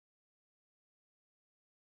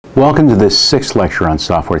Welcome to this sixth lecture on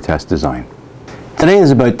software test design. Today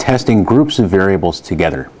is about testing groups of variables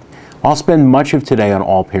together. I'll spend much of today on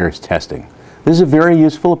all pairs testing. This is a very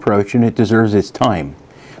useful approach and it deserves its time.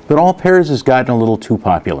 But all pairs has gotten a little too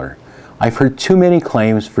popular. I've heard too many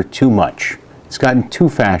claims for too much. It's gotten too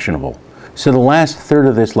fashionable. So the last third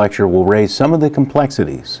of this lecture will raise some of the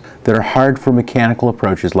complexities that are hard for mechanical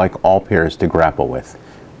approaches like all pairs to grapple with.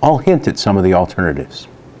 I'll hint at some of the alternatives.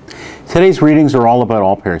 Today's readings are all about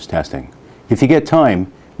all pairs testing. If you get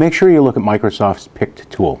time, make sure you look at Microsoft's picked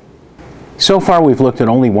tool. So far we've looked at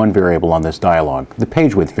only one variable on this dialog, the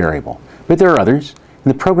page width variable, but there are others,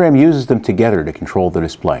 and the program uses them together to control the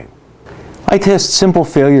display. I test simple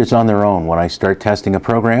failures on their own when I start testing a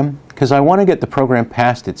program because I want to get the program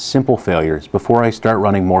past its simple failures before I start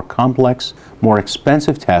running more complex, more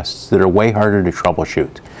expensive tests that are way harder to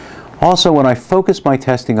troubleshoot. Also, when I focus my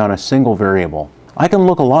testing on a single variable, I can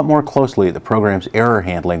look a lot more closely at the program's error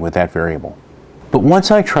handling with that variable. But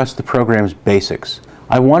once I trust the program's basics,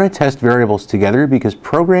 I want to test variables together because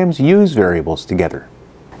programs use variables together.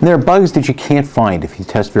 And there are bugs that you can't find if you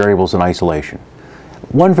test variables in isolation.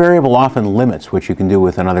 One variable often limits what you can do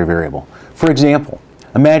with another variable. For example,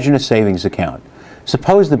 imagine a savings account.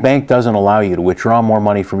 Suppose the bank doesn't allow you to withdraw more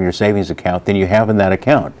money from your savings account than you have in that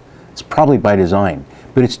account. It's probably by design,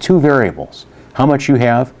 but it's two variables: how much you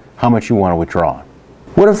have, how much you want to withdraw.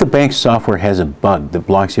 What if the bank's software has a bug that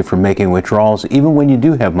blocks you from making withdrawals even when you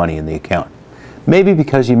do have money in the account? Maybe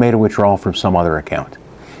because you made a withdrawal from some other account.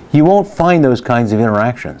 You won't find those kinds of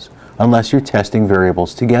interactions unless you're testing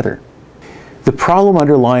variables together. The problem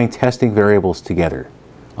underlying testing variables together,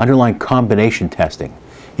 underlying combination testing,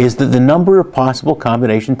 is that the number of possible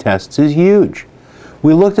combination tests is huge.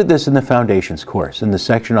 We looked at this in the Foundations course in the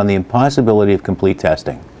section on the impossibility of complete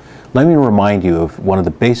testing. Let me remind you of one of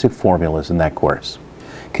the basic formulas in that course.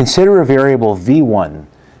 Consider a variable v1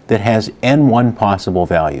 that has n1 possible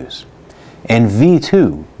values, and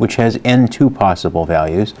v2 which has n2 possible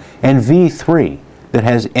values, and v3 that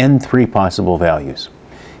has n3 possible values.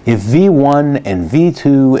 If v1 and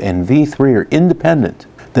v2 and v3 are independent,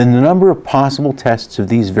 then the number of possible tests of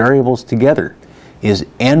these variables together is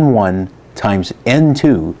n1 times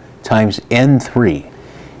n2 times n3.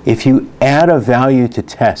 If you add a value to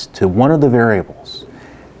test to one of the variables,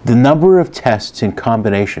 the number of tests in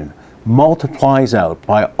combination multiplies out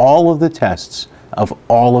by all of the tests of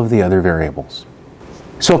all of the other variables.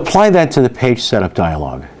 So apply that to the page setup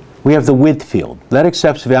dialog. We have the width field. That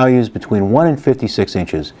accepts values between 1 and 56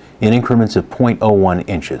 inches in increments of 0.01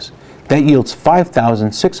 inches. That yields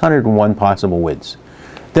 5,601 possible widths.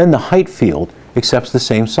 Then the height field accepts the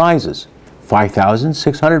same sizes,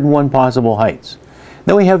 5,601 possible heights.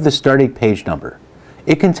 Then we have the starting page number.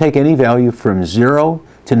 It can take any value from 0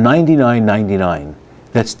 to 9999.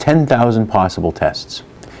 That's 10,000 possible tests.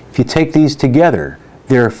 If you take these together,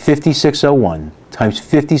 there are 5601 times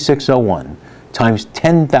 5601 times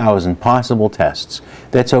 10,000 possible tests.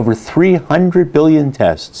 That's over 300 billion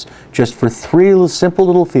tests just for three simple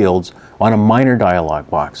little fields on a minor dialog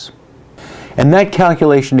box. And that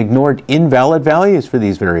calculation ignored invalid values for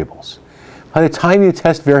these variables. By the time you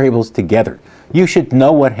test variables together, you should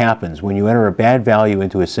know what happens when you enter a bad value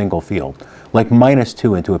into a single field, like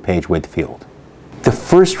 -2 into a page width field. The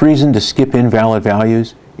first reason to skip invalid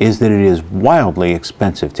values is that it is wildly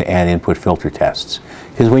expensive to add input filter tests.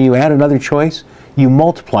 Because when you add another choice, you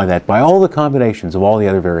multiply that by all the combinations of all the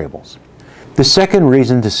other variables. The second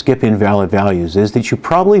reason to skip invalid values is that you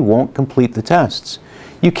probably won't complete the tests.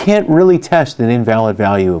 You can't really test an invalid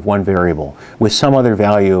value of one variable with some other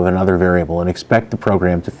value of another variable and expect the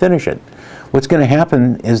program to finish it. What's going to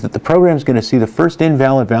happen is that the program is going to see the first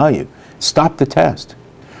invalid value, stop the test.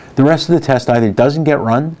 The rest of the test either doesn't get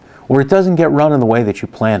run or it doesn't get run in the way that you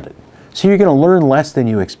planned it. So you're going to learn less than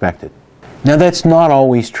you expected. Now that's not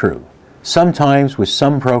always true. Sometimes with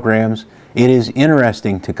some programs it is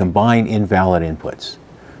interesting to combine invalid inputs.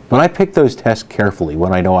 But I pick those tests carefully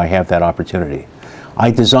when I know I have that opportunity. I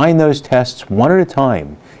design those tests one at a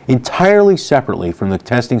time, entirely separately from the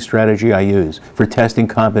testing strategy I use for testing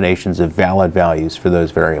combinations of valid values for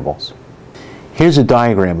those variables. Here's a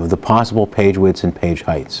diagram of the possible page widths and page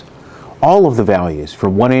heights. All of the values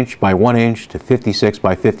from 1 inch by 1 inch to 56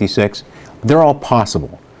 by 56, they're all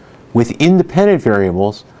possible. With independent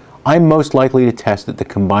variables, I'm most likely to test at the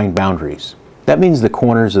combined boundaries. That means the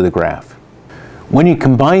corners of the graph. When you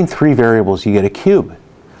combine three variables, you get a cube.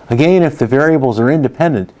 Again, if the variables are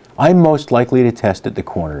independent, I'm most likely to test at the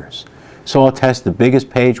corners. So I'll test the biggest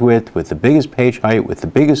page width with the biggest page height with the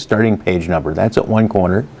biggest starting page number. That's at one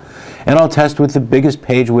corner. And I'll test with the biggest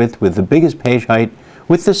page width with the biggest page height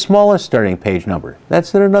with the smallest starting page number.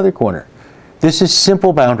 That's at another corner. This is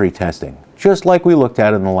simple boundary testing, just like we looked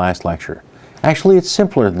at in the last lecture. Actually, it's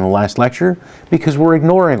simpler than the last lecture because we're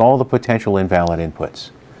ignoring all the potential invalid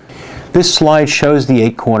inputs. This slide shows the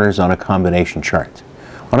 8 corners on a combination chart.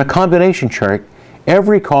 On a combination chart,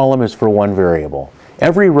 every column is for one variable.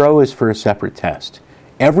 Every row is for a separate test.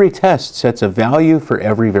 Every test sets a value for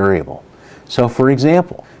every variable. So for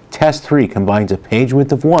example, test 3 combines a page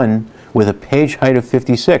width of 1 with a page height of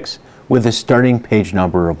 56 with a starting page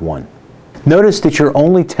number of 1. Notice that you're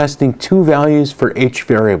only testing 2 values for each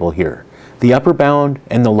variable here, the upper bound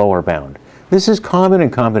and the lower bound. This is common in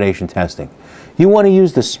combination testing. You want to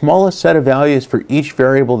use the smallest set of values for each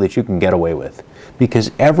variable that you can get away with, because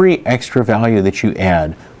every extra value that you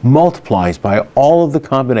add multiplies by all of the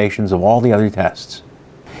combinations of all the other tests.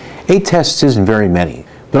 8 tests isn't very many,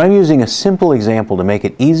 but I'm using a simple example to make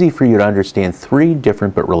it easy for you to understand 3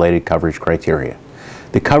 different but related coverage criteria.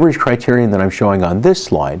 The coverage criterion that I'm showing on this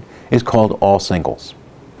slide is called all singles.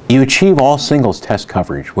 You achieve all singles test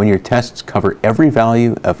coverage when your tests cover every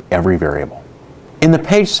value of every variable. In the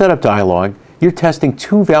page setup dialog, you're testing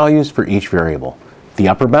 2 values for each variable, the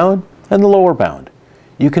upper bound and the lower bound.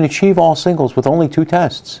 You can achieve all singles with only 2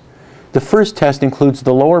 tests. The first test includes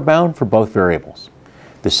the lower bound for both variables.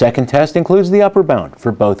 The second test includes the upper bound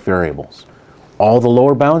for both variables. All the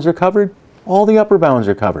lower bounds are covered, all the upper bounds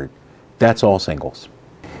are covered. That's all singles.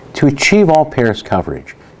 To achieve all pairs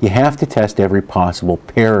coverage, you have to test every possible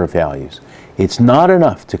pair of values. It's not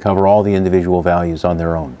enough to cover all the individual values on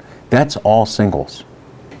their own. That's all singles.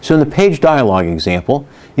 So in the page dialog example,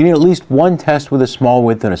 you need at least 1 test with a small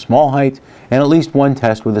width and a small height, and at least 1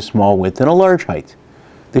 test with a small width and a large height.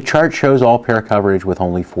 The chart shows all pair coverage with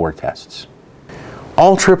only 4 tests.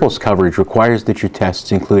 All triples coverage requires that your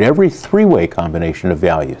tests include every 3-way combination of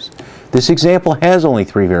values. This example has only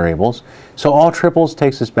 3 variables, so all triples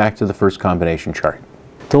takes us back to the first combination chart.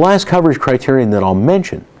 The last coverage criterion that I'll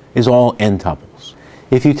mention is all n-tuples.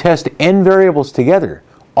 If you test n variables together,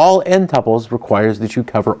 all n-tuples requires that you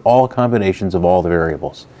cover all combinations of all the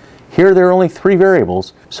variables. Here there are only 3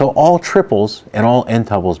 variables, so all triples and all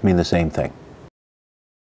n-tuples mean the same thing.